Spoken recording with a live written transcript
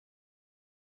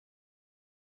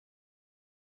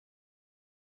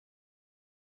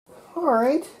All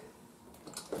right.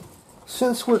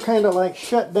 Since we're kind of like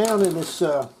shut down in this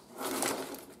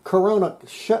Corona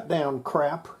shutdown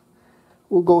crap,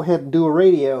 we'll go ahead and do a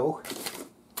radio.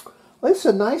 Well, it's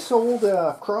a nice old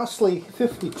Crosley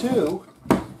 52.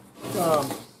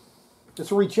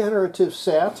 It's a regenerative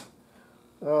set.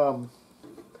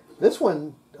 This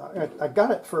one, I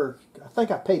got it for, I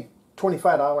think I paid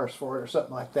 $25 for it or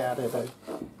something like that at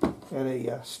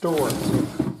a store.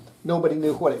 Nobody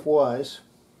knew what it was.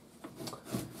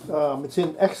 It's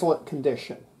in excellent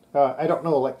condition. I don't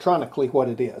know electronically what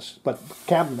it is, but the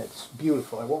cabinet's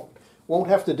beautiful. I won't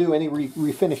have to do any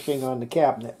refinishing on the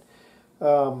cabinet.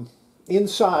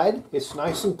 Inside, it's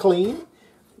nice and clean.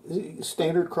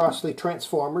 Standard Crosley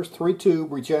transformers,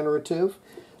 3-tube regenerative.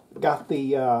 Got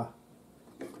the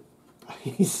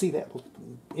you see that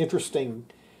interesting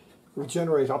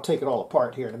regenerator. I'll take it all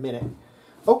apart here in a minute.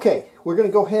 Okay, we're going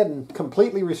to go ahead and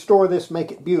completely restore this,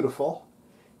 make it beautiful.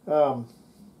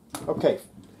 Okay,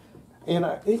 and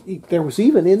there was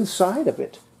even inside of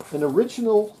it an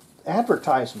original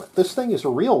advertisement. This thing is a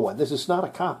real one. This is not a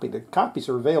copy. The copies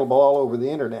are available all over the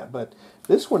internet, but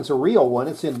this one's a real one.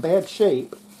 It's in bad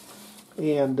shape.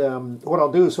 And what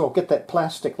I'll do is I'll get that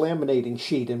plastic laminating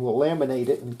sheet and we'll laminate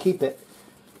it and keep it.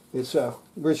 It's a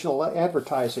original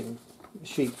advertising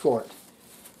sheet for it.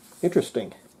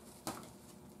 Interesting.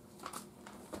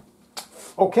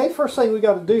 Okay, first thing we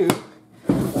got to do,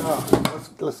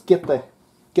 let's get the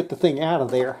thing out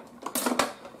of there.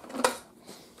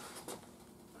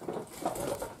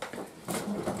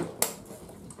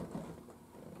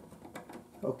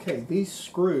 Okay, these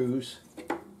screws,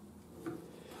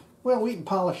 well, we can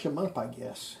polish them up, I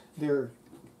guess.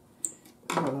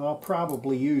 I'll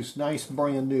probably use nice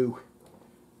brand new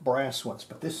brass ones,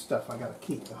 but this stuff I got to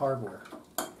keep, the hardware.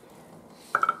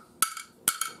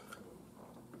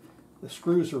 The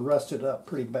screws are rusted up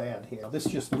pretty bad here. This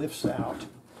just lifts out.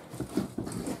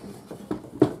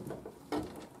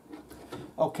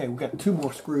 Okay, we've got 2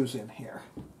 more screws in here.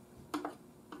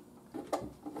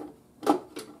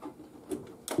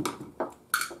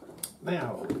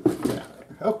 Now,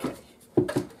 okay.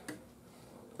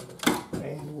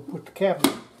 And we'll put the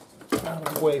cabinet out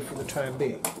of the way for the time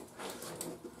being.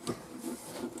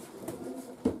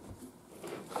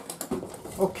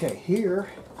 Okay, here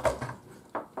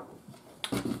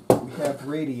we have the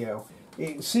radio.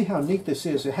 You can see how neat this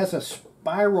is. It has a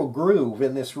spiral groove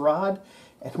in this rod,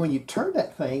 and when you turn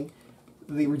that thing,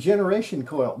 the regeneration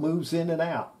coil moves in and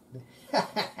out.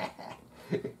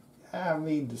 I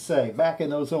mean to say, back in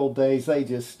those old days, they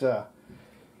just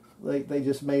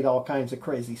made all kinds of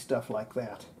crazy stuff like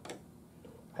that.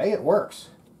 Hey, it works.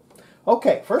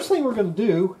 Okay, first thing we're going to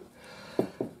do,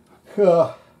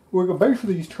 we're going to measure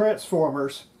these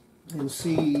transformers and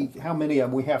see how many of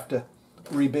them we have to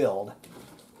rebuild.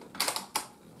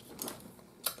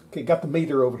 Okay, got the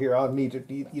meter over here.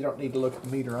 You don't need to look at the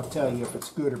meter. I'll tell you if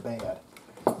it's good or bad.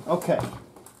 Okay.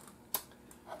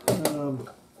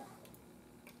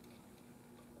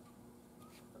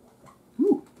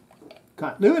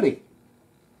 Continuity.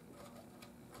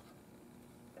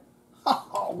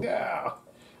 Oh, yeah.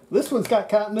 This one's got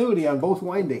continuity on both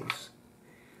windings.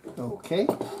 Okay.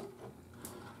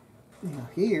 Now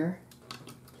here,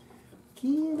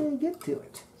 can I get to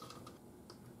it?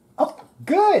 Oh,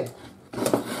 good.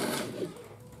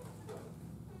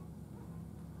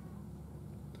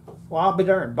 Well, I'll be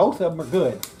darned. Both of them are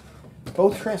good.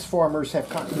 Both transformers have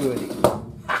continuity.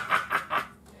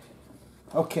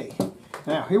 Okay.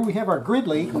 Now, here we have our grid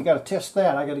lead. We got to test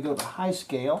that. I got to go to high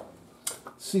scale,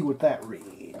 see what that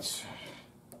reads.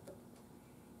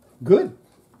 Good.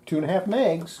 2.5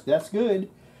 megs. That's good.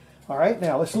 All right,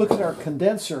 now let's look at our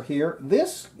condenser here.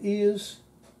 This is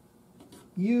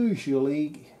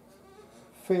usually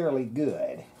fairly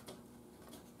good.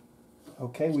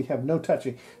 Okay, we have no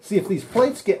touching. See, if these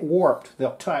plates get warped,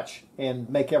 they'll touch and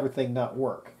make everything not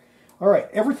work. All right,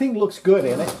 everything looks good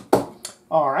in it.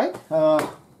 All right.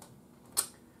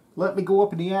 Let me go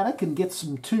up in the attic and get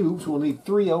some tubes. We'll need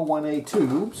 301A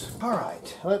tubes. All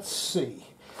right, let's see.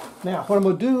 Now, what I'm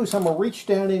going to do is I'm going to reach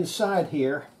down inside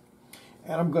here,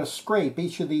 and I'm going to scrape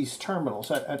each of these terminals.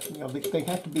 They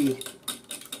have to be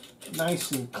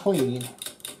nice and clean.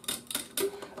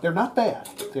 They're not bad.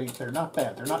 They're not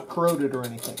bad. They're not corroded or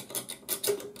anything.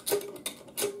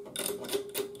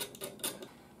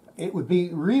 It would be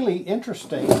really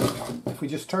interesting if we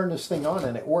just turn this thing on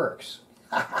and it works.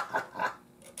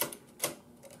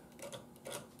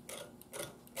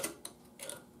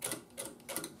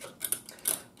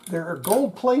 There are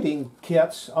gold plating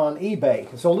kits on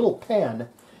eBay. It's a little pen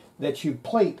that you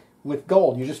plate with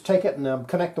gold. You just take it and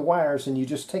connect the wires, and you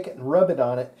just take it and rub it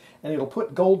on it, and it'll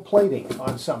put gold plating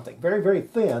on something. Very, very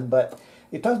thin, but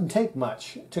it doesn't take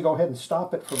much to go ahead and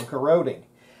stop it from corroding.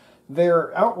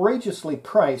 They're outrageously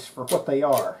priced for what they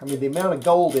are. I mean, the amount of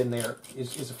gold in there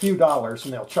is a few dollars,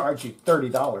 and they'll charge you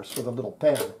 $30 for the little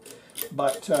pen.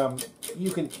 But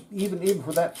you can, even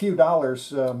for that few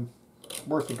dollars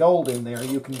worth of gold in there,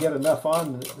 you can get enough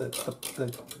on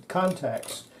the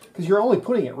contacts, because you're only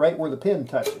putting it right where the pin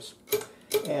touches.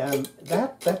 And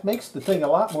that makes the thing a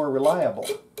lot more reliable.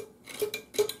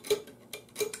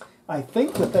 I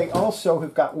think that they also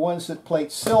have got ones that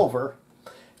plate silver,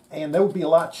 and that would be a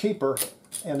lot cheaper,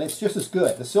 and it's just as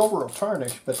good. The silver will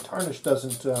tarnish, but tarnish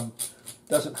doesn't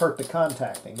hurt the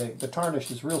contacting. The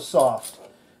tarnish is real soft,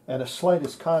 and the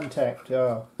slightest contact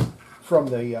from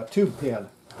the tube pin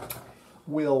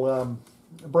will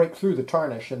break through the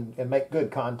tarnish and make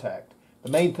good contact.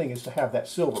 The main thing is to have that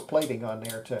silver plating on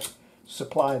there to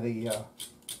supply the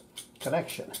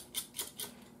connection.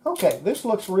 Okay, this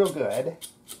looks real good.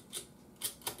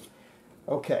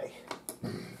 Okay.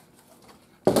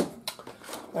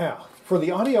 Now, for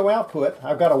the audio output,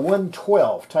 I've got a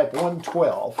 112, type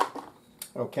 112.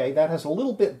 Okay, that has a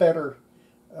little bit better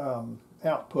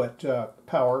output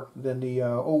power than the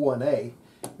 01A,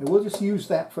 and we'll just use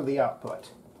that for the output.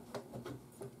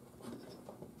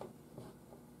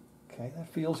 Okay,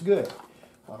 that feels good.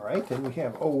 All right, then we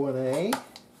have 01A.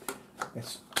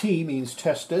 It's T means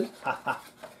tested.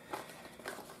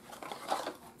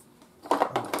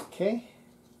 Okay.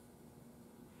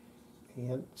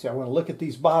 And see, I want to look at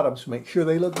these bottoms, make sure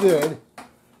they look good.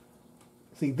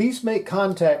 See, these make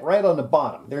contact right on the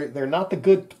bottom. They're not the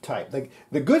good type.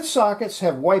 The good sockets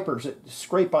have wipers that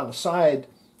scrape on the side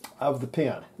of the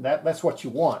pin. That's what you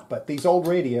want. But these old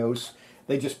radios,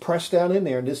 they just press down in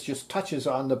there, and this just touches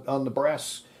on the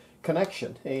brass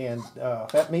connection, and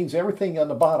that means everything on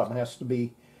the bottom has to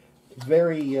be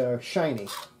very shiny.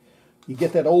 You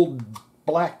get that old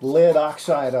black lead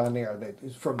oxide on there that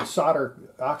is from the solder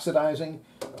oxidizing,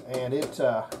 and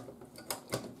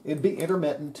it'd be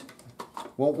intermittent,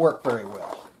 won't work very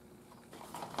well.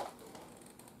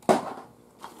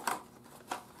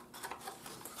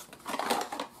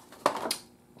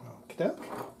 Okay.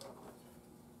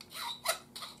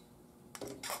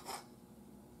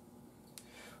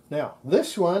 Now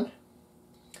this one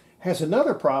has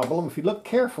another problem. If you look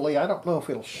carefully, I don't know if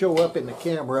it'll show up in the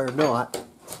camera or not.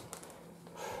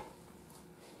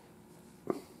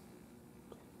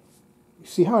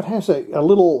 See how it has a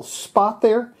little spot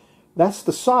there? That's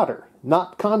the solder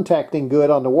not contacting good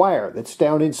on the wire that's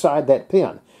down inside that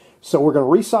pin. So we're going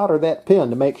to resolder that pin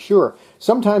to make sure.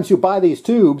 Sometimes you'll buy these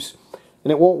tubes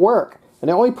and it won't work. And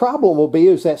the only problem will be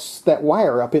is that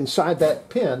wire up inside that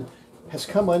pin has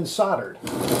come unsoldered.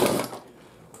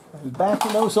 And back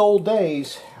in those old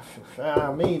days,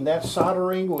 I mean, that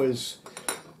soldering was,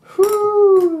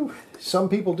 whew, some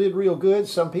people did real good,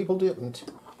 some people didn't.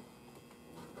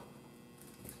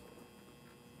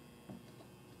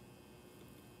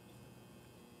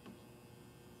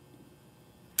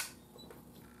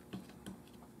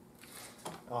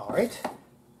 All right.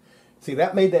 See,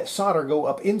 that made that solder go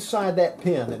up inside that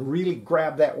pin and really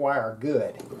grab that wire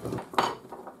good.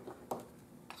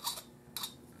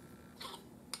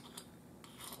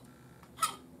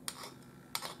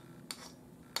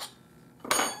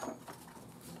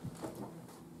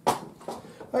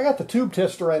 I got the tube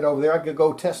tester right over there. I could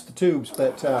go test the tubes,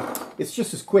 but it's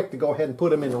just as quick to go ahead and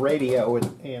put them in the radio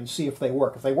and see if they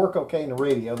work. If they work okay in the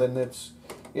radio, then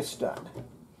it's done.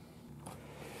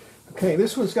 Okay,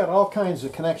 this one's got all kinds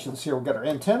of connections here. We've got our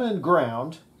antenna and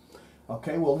ground.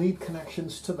 Okay, we'll need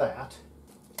connections to that.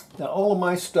 Now, all of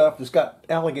my stuff has got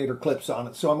alligator clips on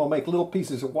it, so I'm going to make little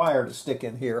pieces of wire to stick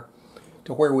in here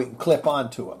to where we can clip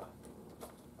onto them.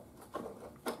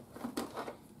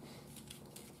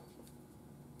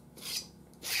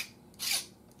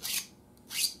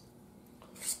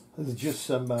 This is just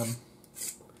some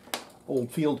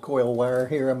old field coil wire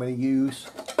here I'm going to use.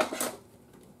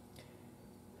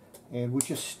 And we'll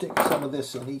just stick some of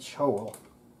this in each hole.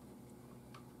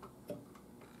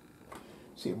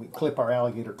 See if we can clip our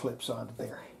alligator clips onto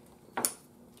there.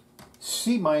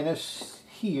 C minus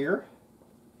here.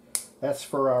 That's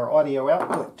for our audio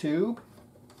output tube.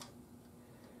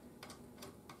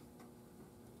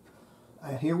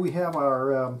 And here we have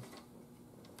our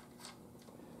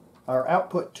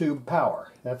output tube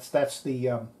power. That's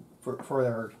the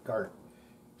for our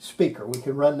speaker. We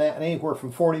can run that anywhere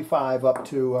from 45 up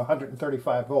to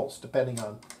 135 volts, depending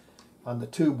on the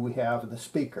tube we have in the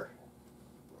speaker.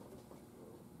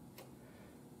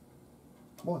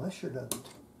 Boy, that sure doesn't.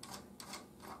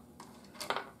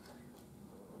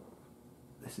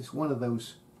 This is one of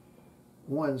those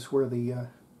ones where the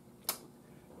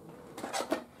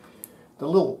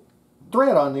little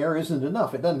thread on there isn't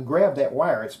enough. It doesn't grab that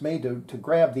wire. It's made to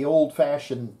grab the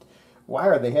old-fashioned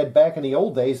wire they had back in the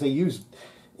old days. They used,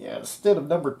 instead of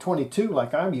number 22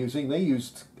 like I'm using, they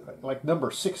used like number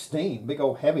 16, big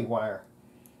old heavy wire.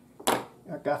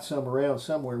 I got some around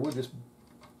somewhere. We'll just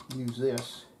use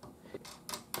this.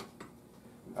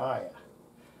 Ah, yeah.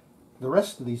 The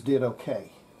rest of these did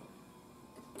okay.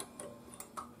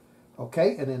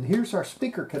 Okay, and then here's our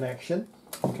speaker connection.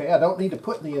 Okay, I don't need to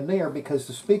put any in there because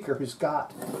the speaker has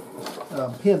got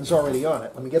pins already on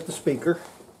it. Let me get the speaker.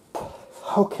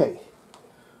 Okay,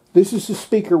 this is the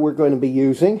speaker we're going to be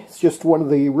using. It's just one of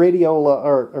the Radiola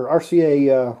or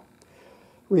RCA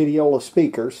Radiola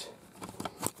speakers.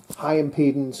 High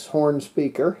impedance horn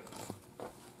speaker.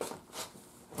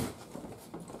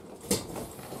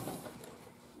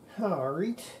 All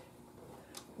right,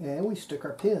 and we stick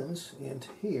our pins into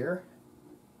here.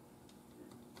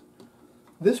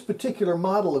 This particular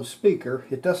model of speaker,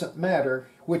 it doesn't matter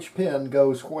which pin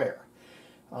goes where.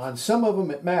 On some of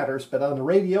them it matters, but on the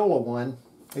Radiola one,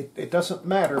 it doesn't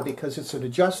matter because it's an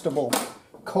adjustable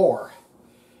core.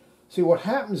 See, what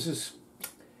happens is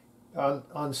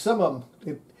on some of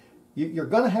them, you're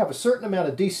going to have a certain amount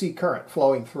of DC current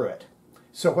flowing through it.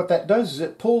 So what that does is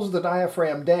it pulls the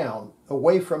diaphragm down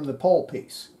away from the pole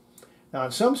piece. Now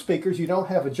on some speakers you don't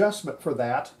have adjustment for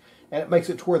that, and it makes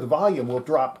it to where the volume will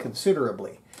drop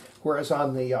considerably. Whereas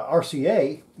on the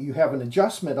RCA, you have an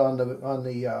adjustment on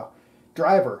the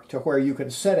driver to where you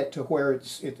can set it to where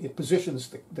it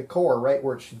positions the core right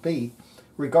where it should be,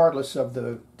 regardless of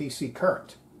the DC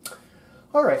current.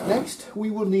 All right, next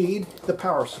we will need the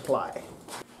power supply.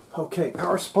 Okay,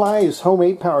 power supply is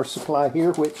homemade power supply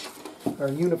here, which our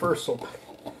universal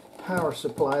power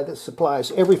supply that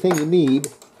supplies everything you need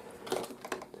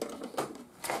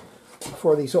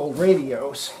for these old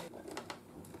radios.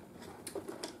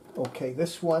 Okay,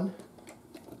 this one,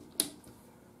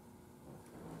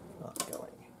 not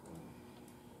going.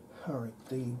 All right,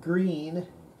 the green,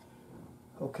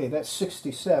 okay, that's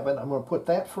 67. I'm going to put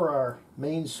that for our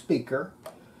main speaker.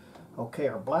 Okay,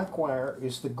 our black wire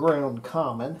is the ground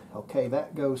common. Okay,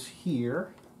 that goes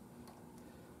here.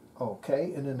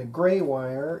 Okay, and then the gray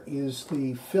wire is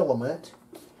the filament.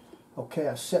 Okay,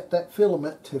 I set that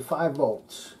filament to 5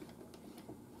 volts.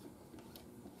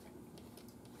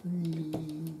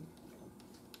 3,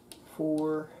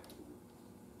 4,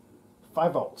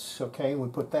 5 volts. Okay, we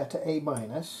put that to A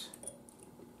minus.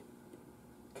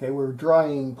 Okay, we're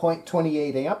drawing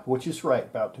 0.28 amp, which is right,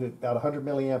 about 100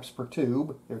 milliamps per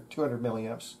tube. Or 200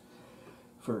 milliamps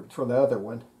for the other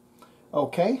one.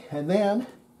 Okay, and then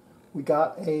we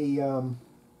got a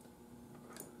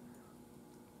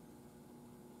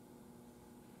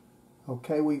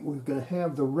okay, we're going to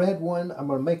have the red one. I'm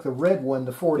going to make the red one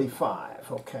the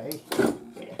 45. Okay.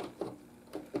 Yeah.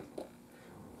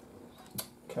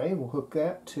 Okay, we'll hook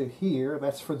that to here.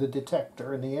 That's for the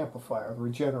detector and the amplifier, the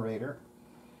regenerator.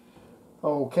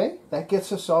 Okay, that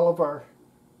gets us all of our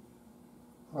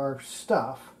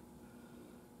stuff.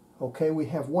 Okay, we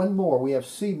have one more. We have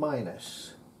C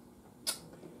minus.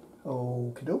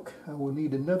 Okie doke. I will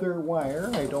need another wire.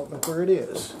 I don't know where it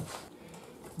is.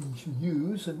 We should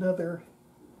use another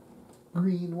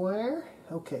green wire.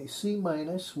 Okay, C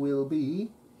minus will be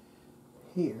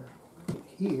here.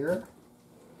 Here.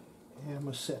 And I'm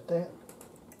going to set that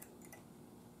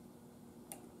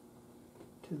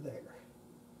to there.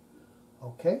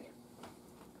 Okay.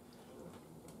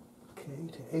 Okay,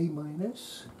 to A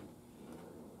minus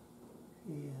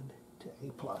and to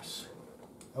A plus.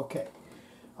 Okay.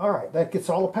 All right, that gets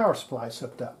all the power supplies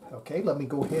hooked up. Okay, let me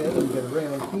go ahead and get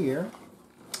around here.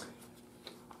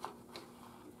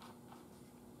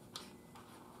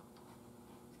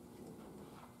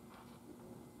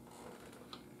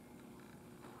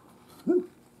 Whew.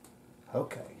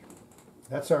 Okay,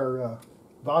 that's our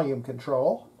volume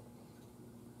control.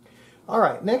 All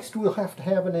right, next we'll have to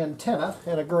have an antenna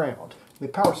and a ground. The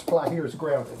power supply here is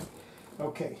grounded.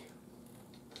 Okay,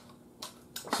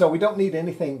 so we don't need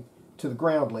anything to the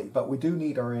ground lead, but we do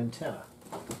need our antenna.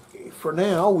 For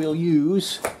now, we'll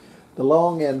use the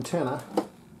long antenna.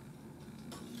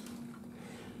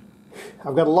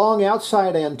 I've got a long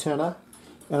outside antenna,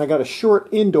 and I got a short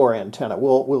indoor antenna.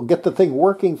 We'll get the thing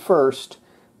working first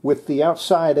with the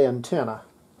outside antenna.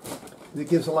 It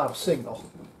gives a lot of signal.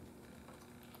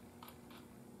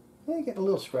 Yeah, you get a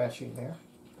little scratching there.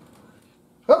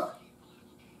 Oh!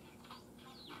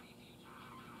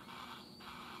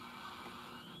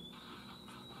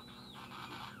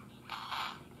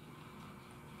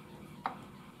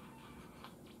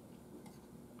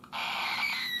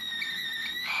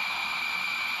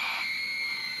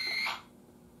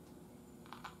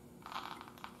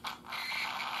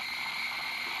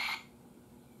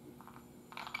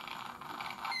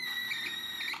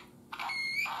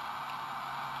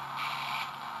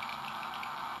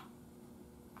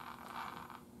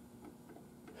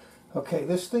 Okay,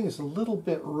 this thing is a little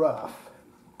bit rough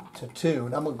to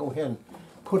tune. I'm going to go ahead and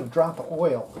put a drop of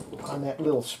oil on that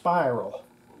little spiral.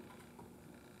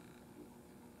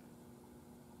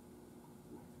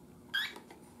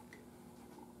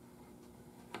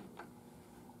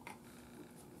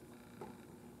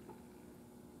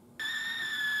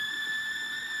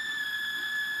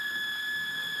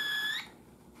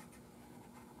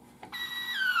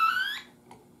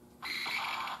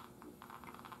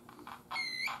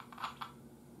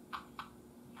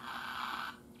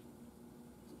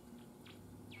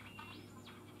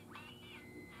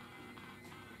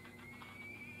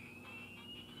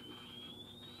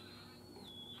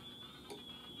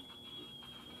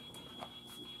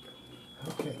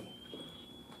 Okay.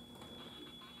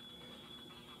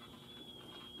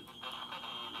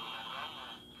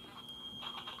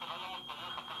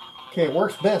 Okay, it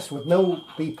works best with no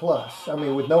B+, I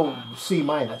mean with no C-.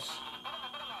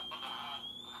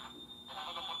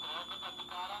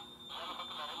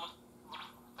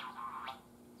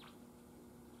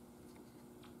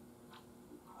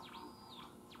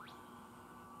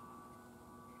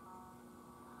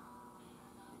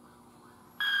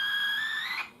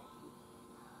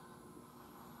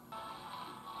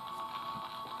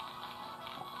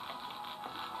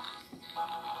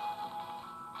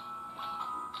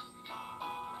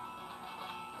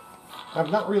 I'm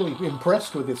not really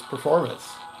impressed with its performance.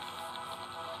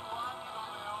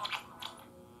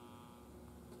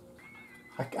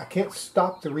 I can't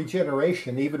stop the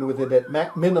regeneration even with it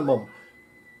at minimum.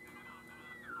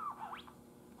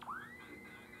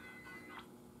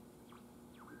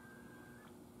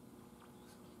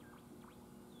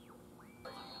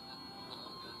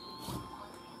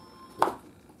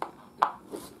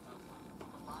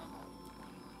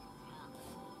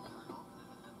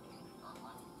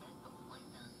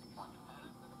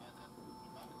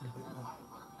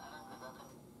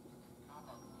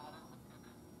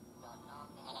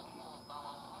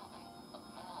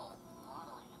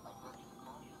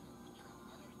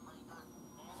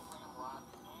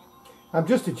 I'm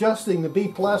just adjusting the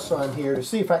B+ on here to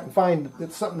see if I can find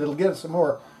something that'll get some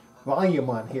more volume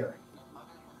on here.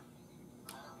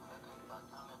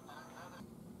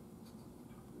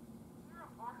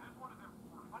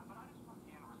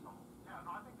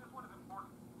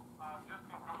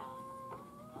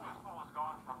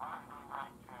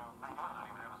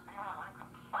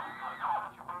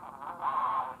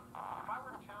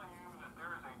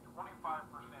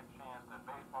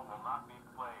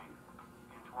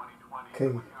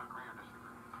 Okay.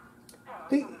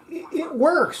 It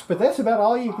works, but that's about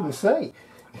all you can say.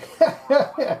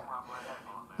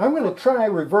 I'm going to try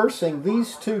reversing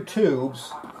these two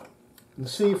tubes and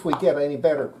see if we get any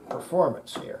better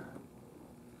performance here.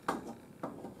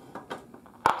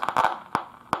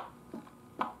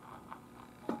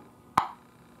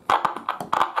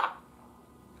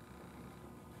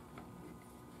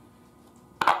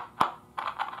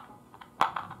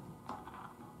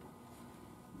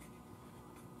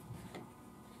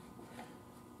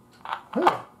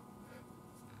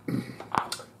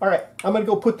 All right, I'm going to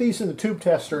go put these in the tube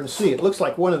tester and see. It looks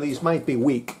like one of these might be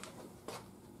weak.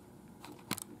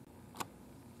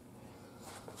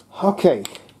 Okay,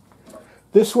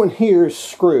 this one here is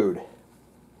screwed.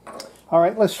 All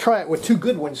right, let's try it with two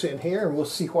good ones in here and we'll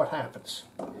see what happens.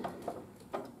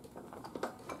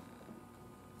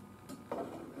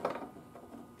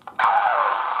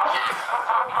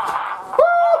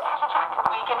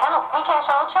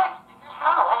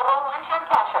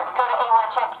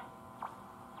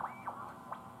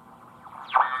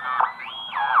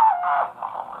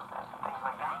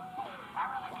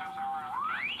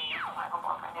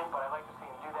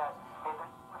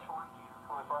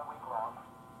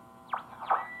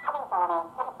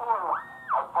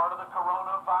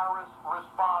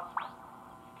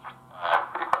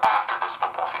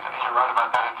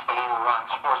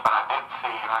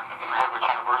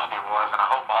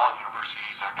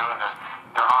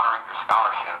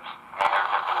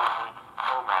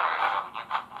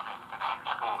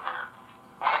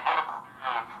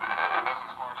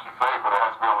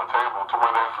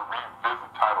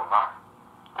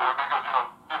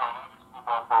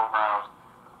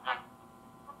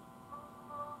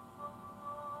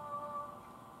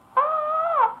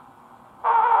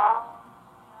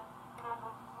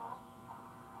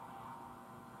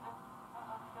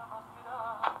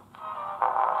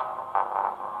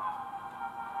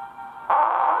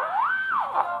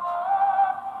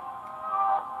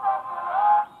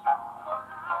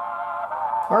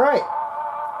 All right,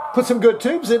 put some good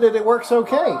tubes in it, it works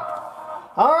okay.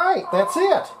 All right, that's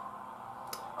it.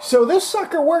 So this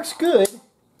sucker works good.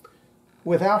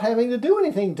 without having to do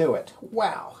anything to it.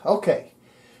 Wow. Okay.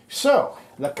 So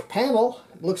the panel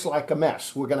looks like a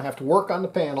mess. We're going to have to work on the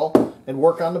panel and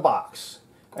work on the box.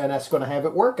 And that's going to have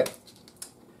it working.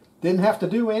 Didn't have to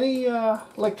do any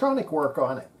electronic work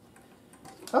on it.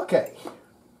 Okay.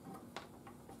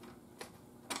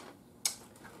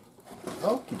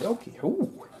 Okie dokie.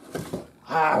 Ooh.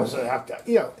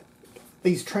 You know,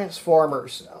 these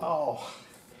transformers, oh,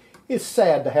 it's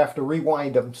sad to have to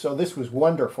rewind them, so this was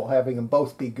wonderful having them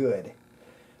both be good.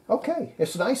 Okay,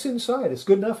 it's nice inside. It's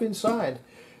good enough inside.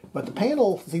 But the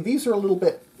panel, see, these are a little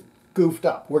bit goofed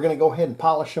up. We're going to go ahead and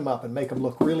polish them up and make them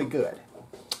look really good.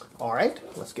 All right,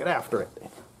 let's get after it.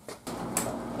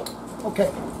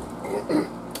 Okay,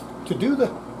 to do the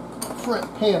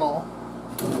front panel,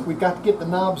 we've got to get the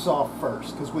knobs off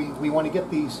first because we want to get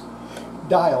these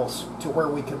dials to where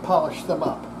we can polish them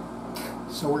up.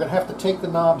 So we're going to have to take the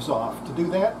knobs off. To do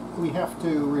that, we have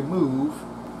to remove,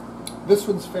 this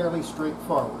one's fairly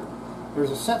straightforward.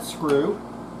 There's a set screw,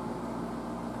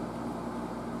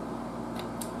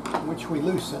 which we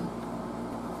loosen.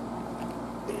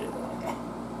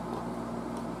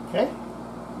 Okay.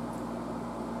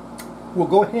 We'll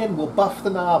go ahead and we'll buff the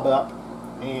knob up,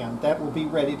 and that will be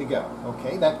ready to go.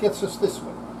 Okay, that gets us this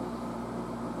one.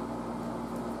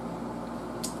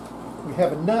 We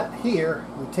have a nut here.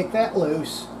 We take that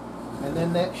loose, and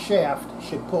then that shaft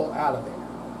should pull out of there.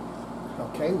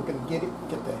 Okay, we're going to get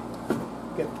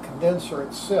the condenser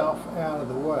itself out of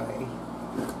the way.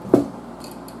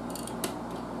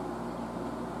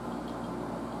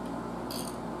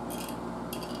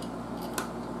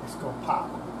 It's going to pop.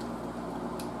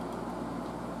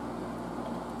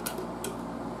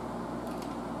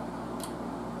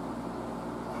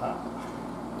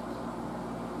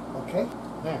 Okay,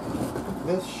 now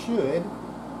this should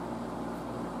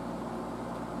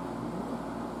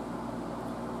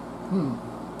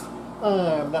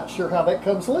I'm not sure how that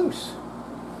comes loose.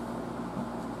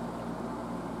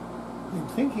 I'm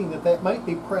thinking that that might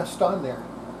be pressed on there.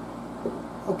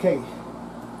 Okay,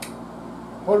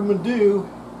 what I'm going to do,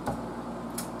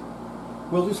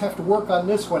 we'll just have to work on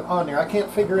this one on there. I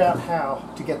can't figure out how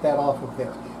to get that off of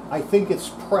there. I think it's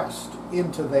pressed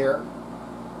into there,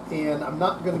 and I'm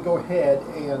not going to go ahead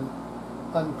and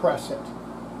unpress it.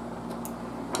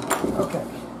 Okay.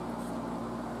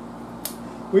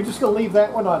 We're just going to leave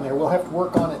that one on there. We'll have to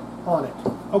work on it.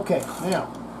 Okay, now,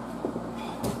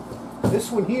 this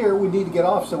one here we need to get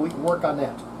off so we can work on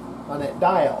that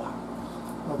dial.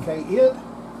 Okay,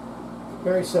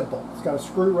 very simple. It's got a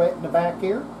screw right in the back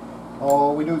here.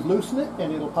 All we do is loosen it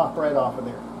and it'll pop right off of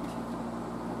there.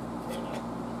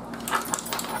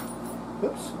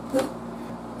 Oops.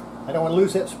 I don't want to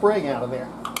lose that spring out of there.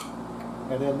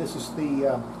 And then this is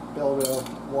the bell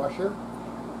washer,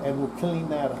 and we'll clean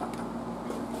that up.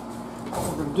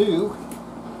 What we're going to do,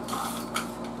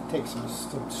 take some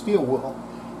steel wool,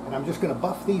 and I'm just going to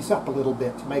buff these up a little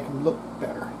bit to make them look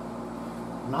better.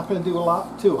 I'm not going to do a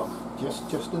lot to them,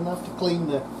 just enough to clean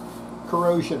the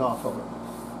corrosion off of them.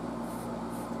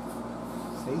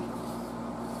 See?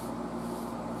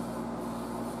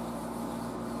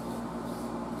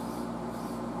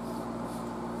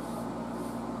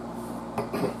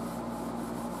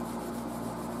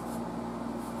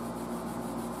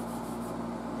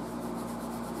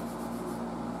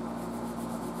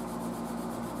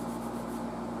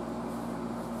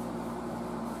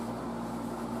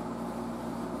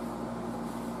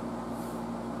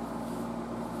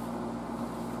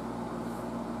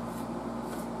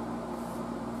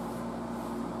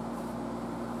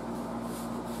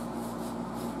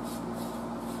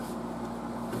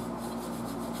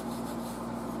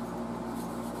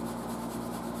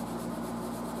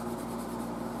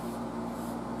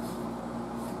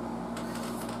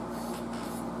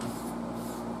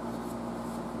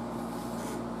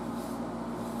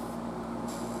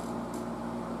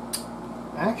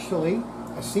 Actually,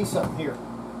 I see something here.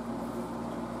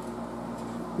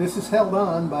 This is held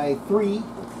on by 3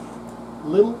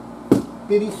 little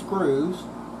bitty screws.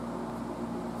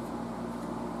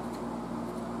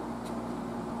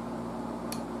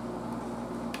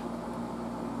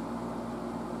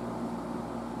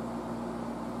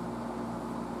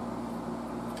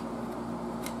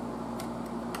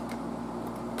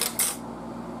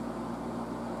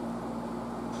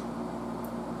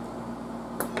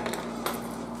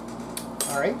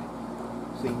 Alright,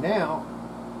 see now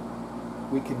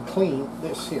we can clean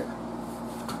this here.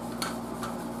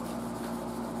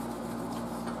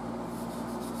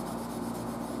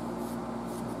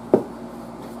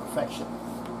 Perfection.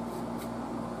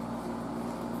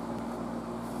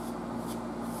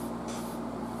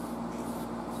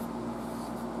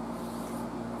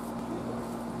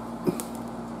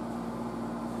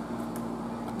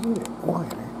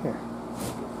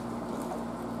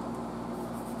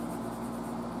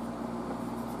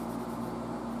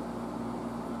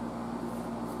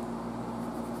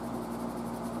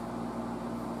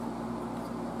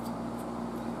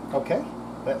 Okay,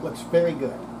 that looks very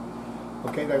good.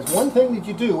 Okay, there's one thing that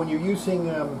you do when you're using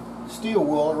steel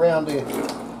wool around the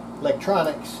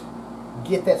electronics.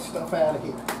 Get that stuff out of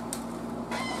here.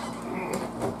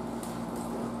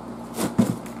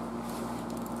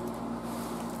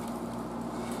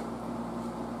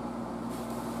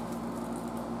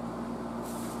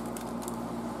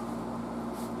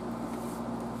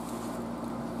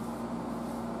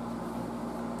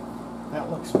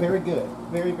 That looks very good.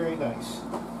 Very, very nice.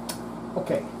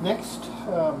 Okay, next,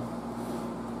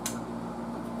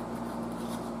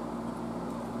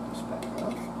 just back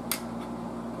up.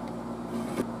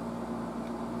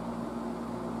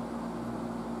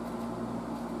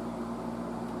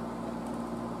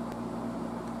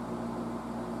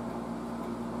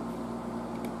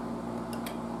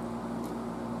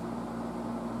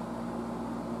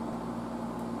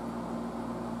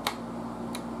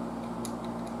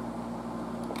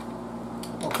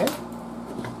 Okay,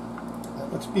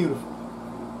 that looks beautiful.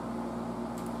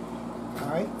 All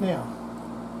right, now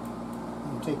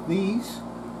I'm going to take these.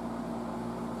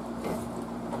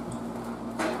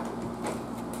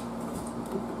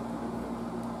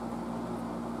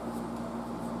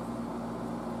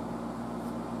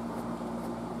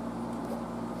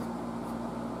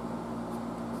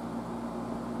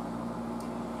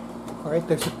 All right,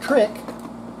 there's a trick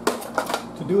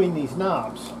to doing these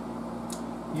knobs.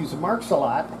 Use a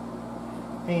Marks-a-Lot,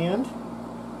 and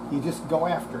you just go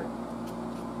after it.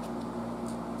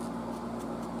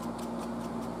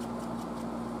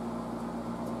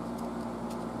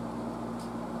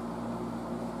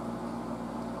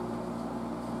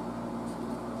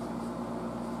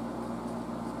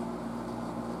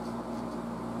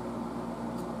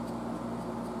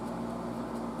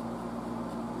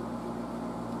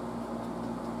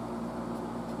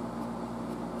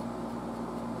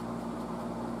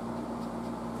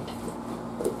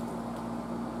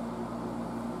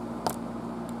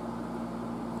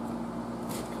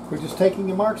 We're just taking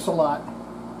a Marks-a-Lot,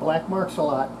 black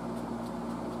Marks-a-Lot,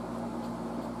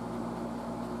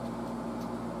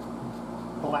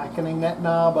 blackening that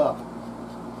knob up.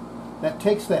 That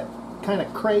takes that kind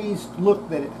of crazed look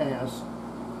that it has,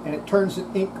 and it turns it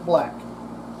ink black.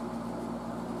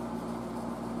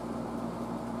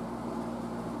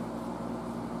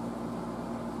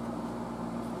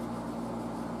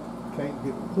 Okay,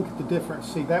 look at the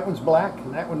difference. See, that one's black,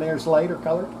 and that one there's lighter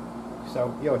colored.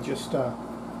 So, you know, it just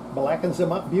blackens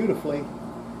them up beautifully.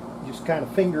 You just kind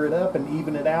of finger it up and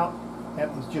even it out. That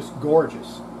is just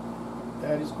gorgeous.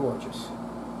 That is gorgeous.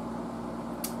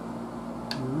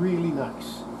 Really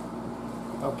nice.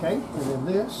 Okay, and then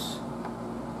this,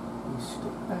 we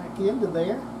stick back into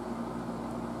there.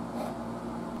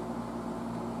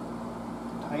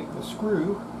 Tighten the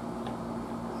screw.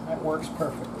 That works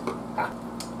perfectly. Ah.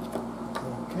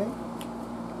 Okay.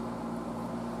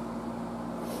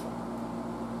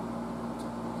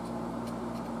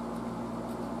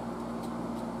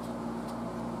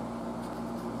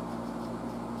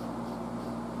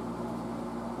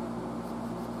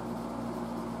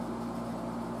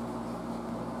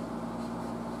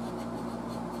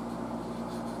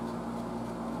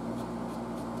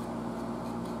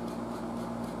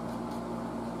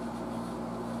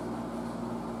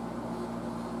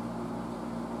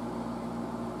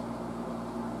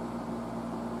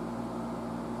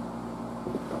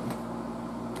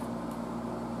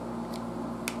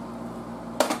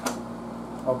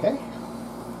 Okay,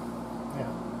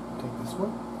 now take this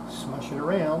one, smush it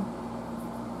around.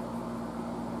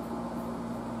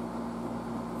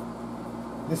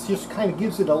 This just kind of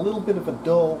gives it a little bit of a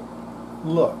dull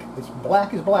look. It's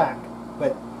black as black,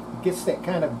 but it gets that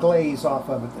kind of glaze off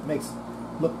of it that makes it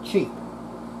look cheap.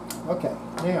 Okay,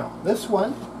 now this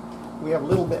one, we have a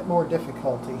little bit more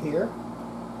difficulty here.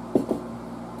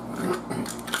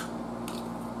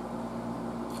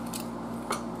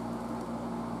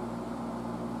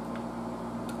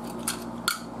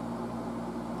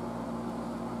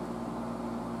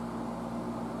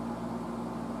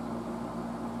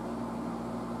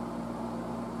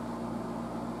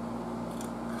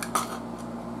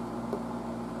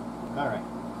 Alright.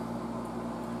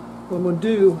 What I'm going to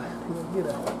do, I'm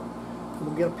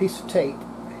going to get a piece of tape.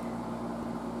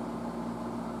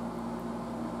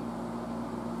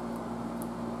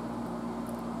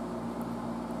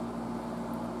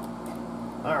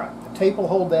 Alright, the tape will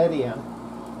hold that in.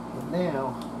 And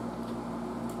now,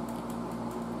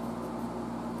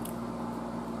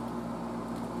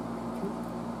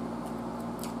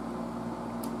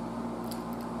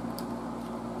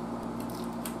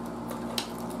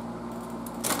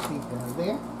 down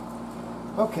there.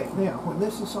 Okay, now when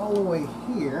this is all the way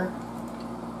here,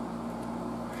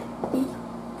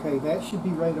 Okay, that should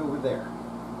be right over there.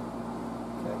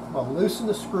 Okay, I'll loosen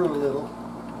the screw a little.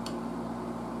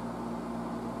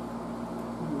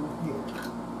 Here.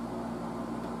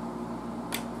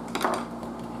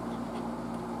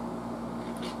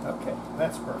 Okay,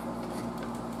 that's perfect.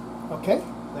 Okay,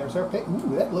 there's our paint.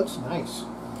 Ooh, that looks nice.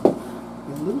 A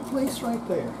little place right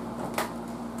there.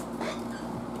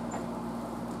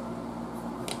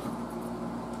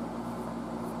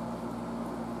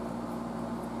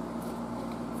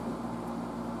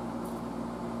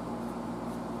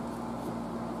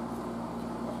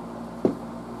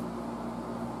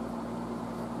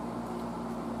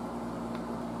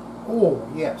 Oh,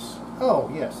 yes. Oh,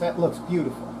 yes, that looks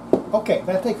beautiful. Okay,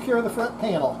 that takes care of the front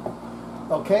panel.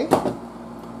 Okay,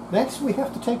 next we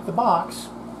have to take the box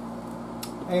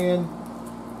and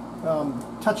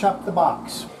touch up the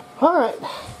box. All right,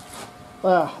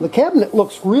 the cabinet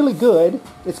looks really good.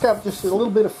 It's got just a little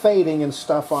bit of fading and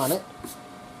stuff on it,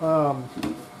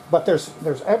 but there's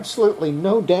absolutely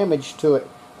no damage to it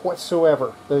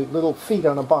whatsoever. The little feet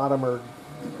on the bottom are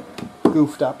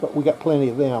goofed up, but we got plenty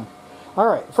of them. All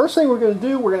right, first thing we're going to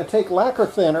do, we're going to take lacquer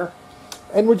thinner,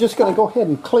 and we're just going to go ahead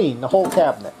and clean the whole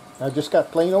cabinet. I just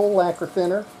got plain old lacquer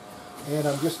thinner, and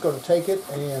I'm just going to take it,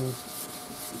 and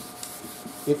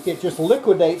it just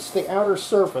liquidates the outer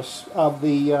surface of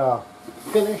the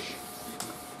finish,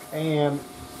 and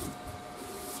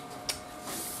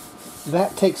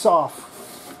that takes off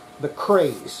the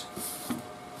craze.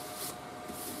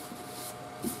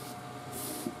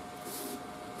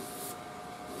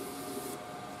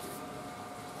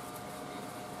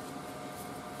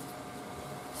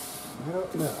 I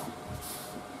don't know.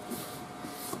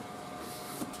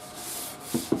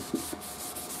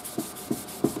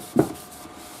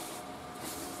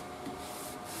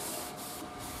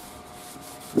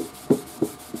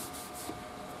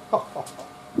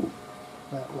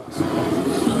 That looks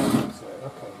nice.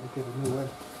 Okay, we'll get a new one.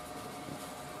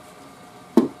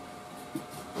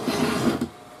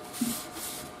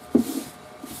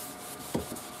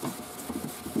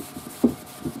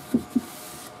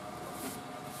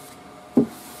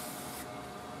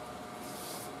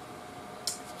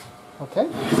 Okay,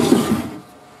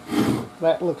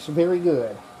 that looks very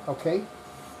good. Okay,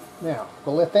 now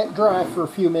we'll let that dry for a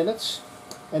few minutes,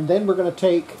 and then we're going to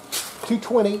take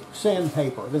 220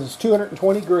 sandpaper. This is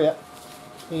 220 grit,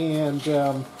 and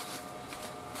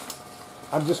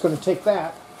I'm just going to take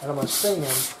that and I'm going to sand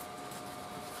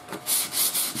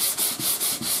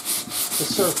the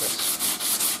surface.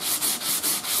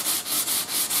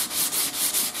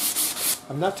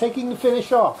 I'm not taking the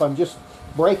finish off, I'm just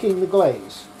breaking the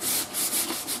glaze.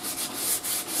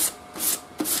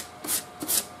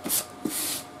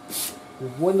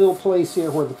 There's one little place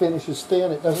here where the finish is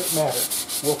thin. It doesn't matter.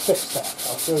 We'll fix that.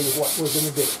 I'll show you what we're going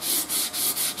to do.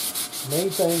 The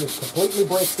main thing is completely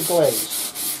break the glaze.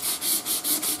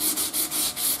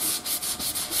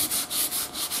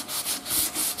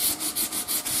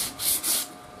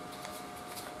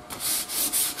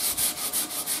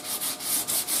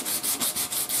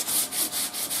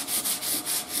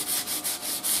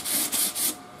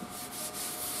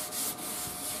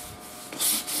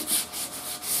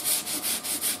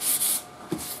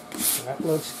 That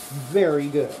looks very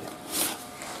good.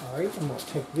 All right, I'm going to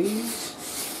take these.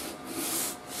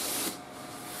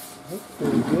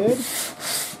 Very good.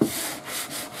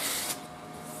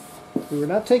 We're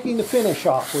not taking the finish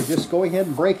off. We're just going ahead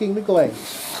and breaking the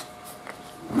glaze.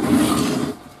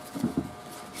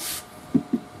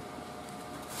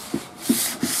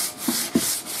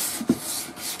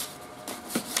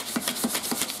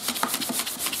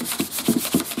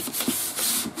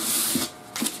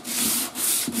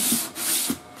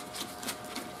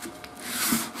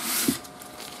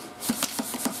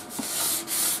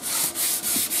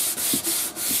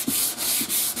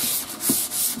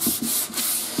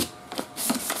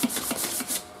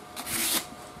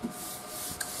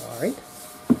 All right.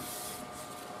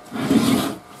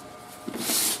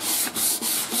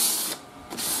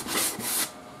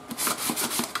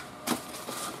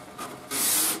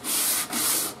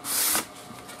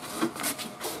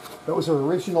 Those are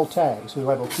original tags. We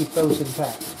will keep those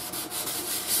intact.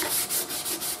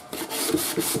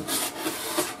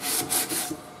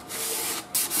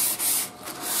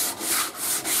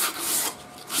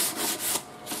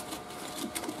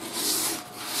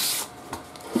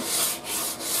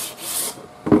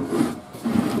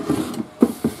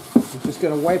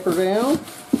 Going to wipe her down,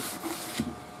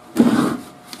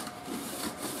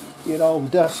 get all the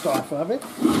dust off of it.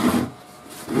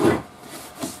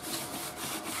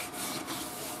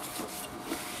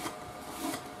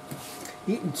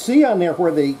 You can see on there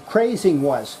where the crazing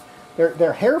was.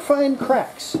 They're hair-fine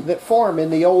cracks that form in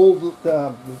the old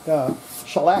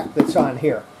shellac that's on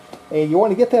here. And you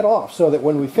want to get that off so that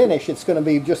when we finish, it's going to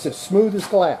be just as smooth as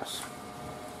glass.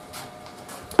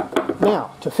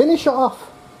 Now, to finish off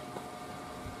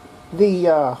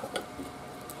the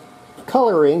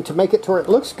coloring, to make it to where it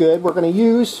looks good, we're going to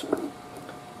use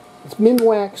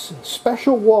Minwax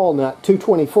Special Walnut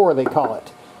 224, they call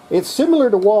it. It's similar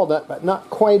to walnut, but not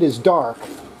quite as dark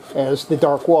as the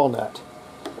dark walnut.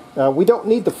 We don't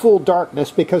need the full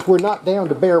darkness because we're not down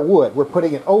to bare wood. We're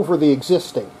putting it over the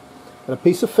existing. And a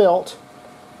piece of felt,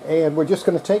 and we're just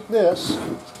going to take this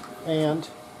and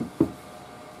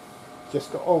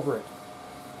just go over it.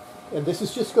 And this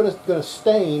is just going to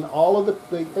stain all of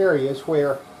the areas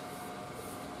where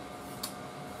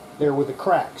there were the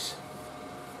cracks.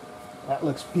 That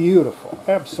looks beautiful.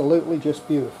 Absolutely just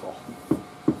beautiful.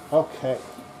 Okay.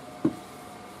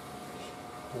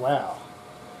 Wow.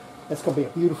 That's going to be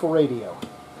a beautiful radio.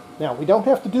 Now, we don't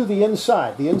have to do the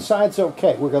inside. The inside's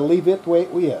okay. We're going to leave it the way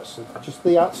it is. Just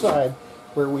the outside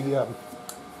where we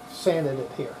sanded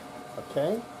it here.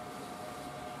 Okay?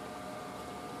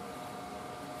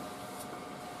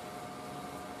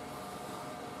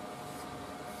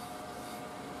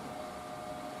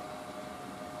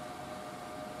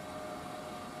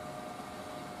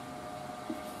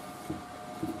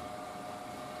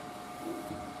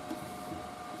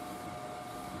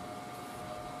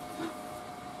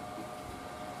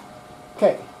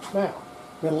 Okay, now,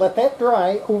 we're going to let that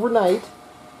dry overnight,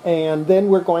 and then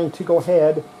we're going to go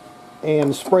ahead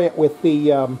and spray it with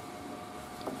the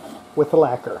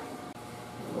lacquer.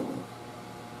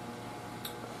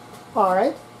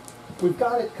 Alright, we've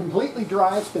got it completely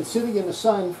dry. It's been sitting in the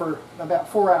sun for about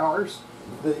 4 hours.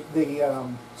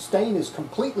 The stain is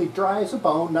completely dry as a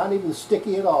bone, not even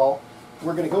sticky at all.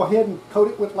 We're going to go ahead and coat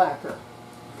it with lacquer.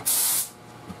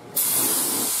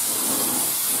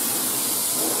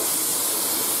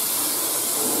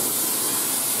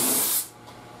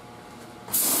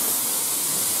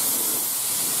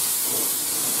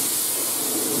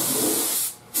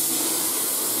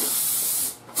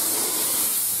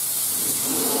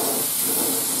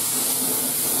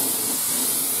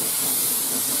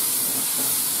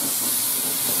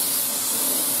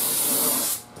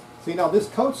 See, now this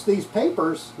coats these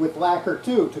papers with lacquer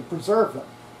too to preserve them.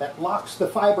 That locks the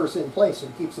fibers in place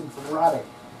and keeps them from rotting.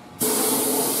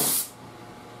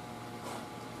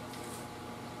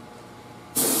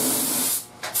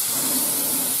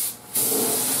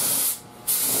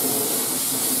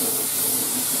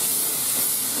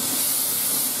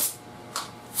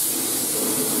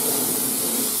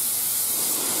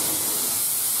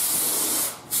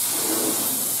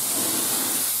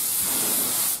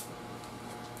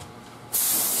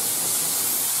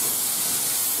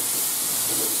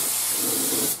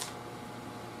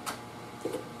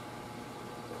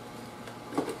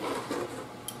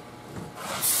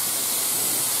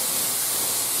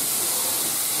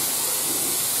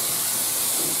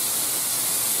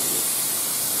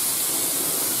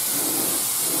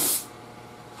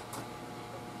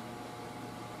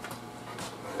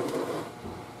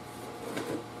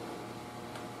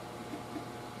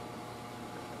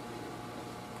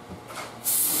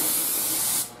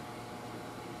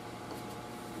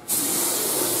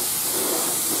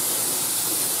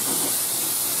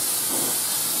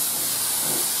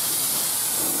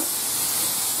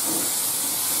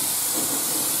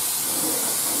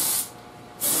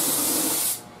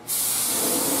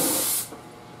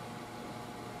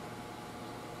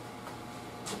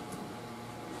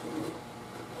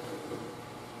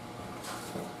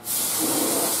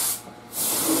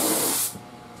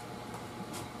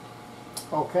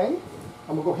 Okay,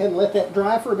 I'm going to go ahead and let that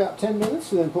dry for about 10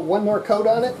 minutes and then put one more coat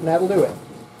on it and that'll do it.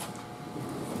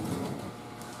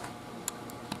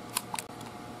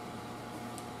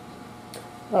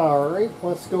 Alright,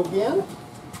 let's go again.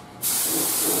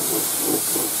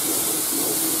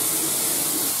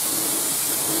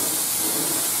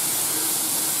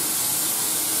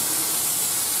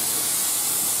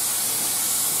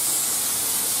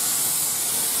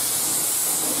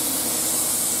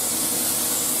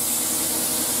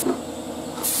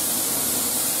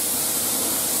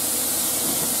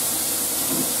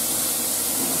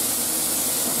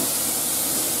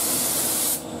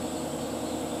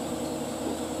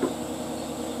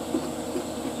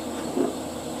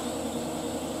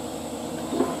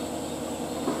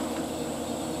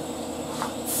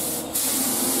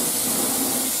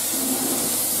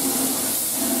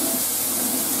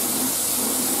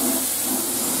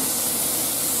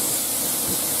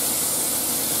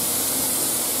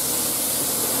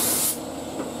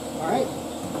 Alright,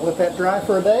 let that dry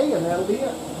for a day and that'll be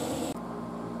it.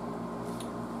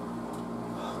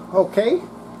 Okay,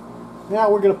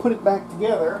 now we're going to put it back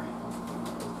together.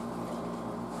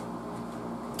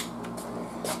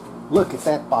 Look at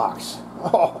that box.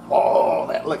 Oh,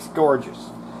 that looks gorgeous.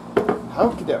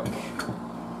 Okie doke.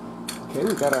 Okay,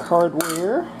 we got our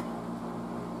hardware.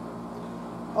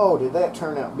 Oh, did that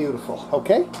turn out beautiful.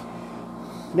 Okay,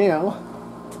 now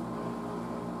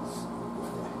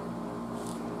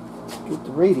get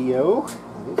the radio.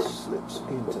 It slips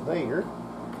into there.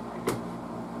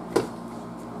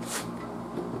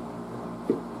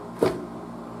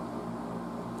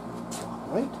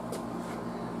 Alright.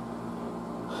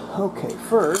 Okay,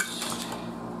 first,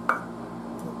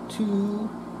 two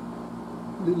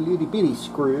little itty bitty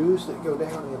screws that go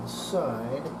down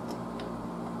inside.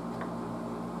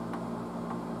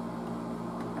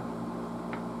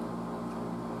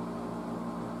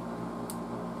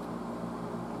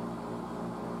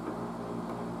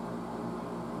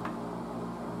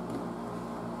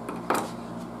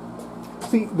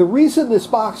 See, the reason this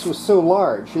box was so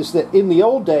large is that in the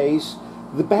old days,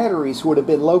 the batteries would have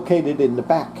been located in the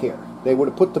back here. They would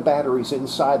have put the batteries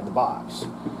inside the box.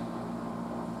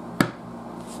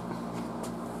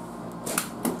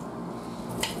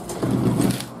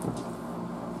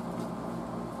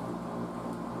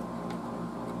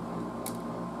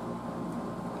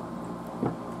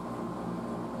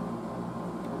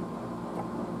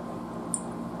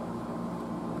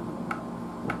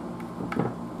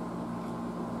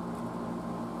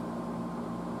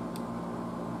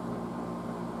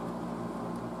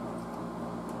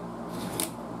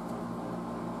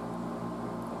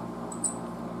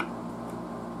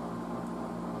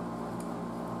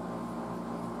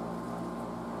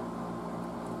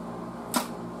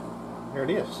 There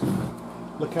it is.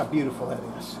 Look how beautiful that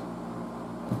is.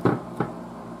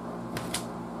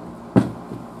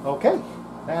 Okay,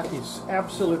 that is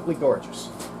absolutely gorgeous.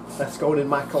 That's going in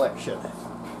my collection.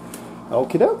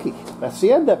 Okie dokie, that's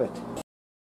the end of it.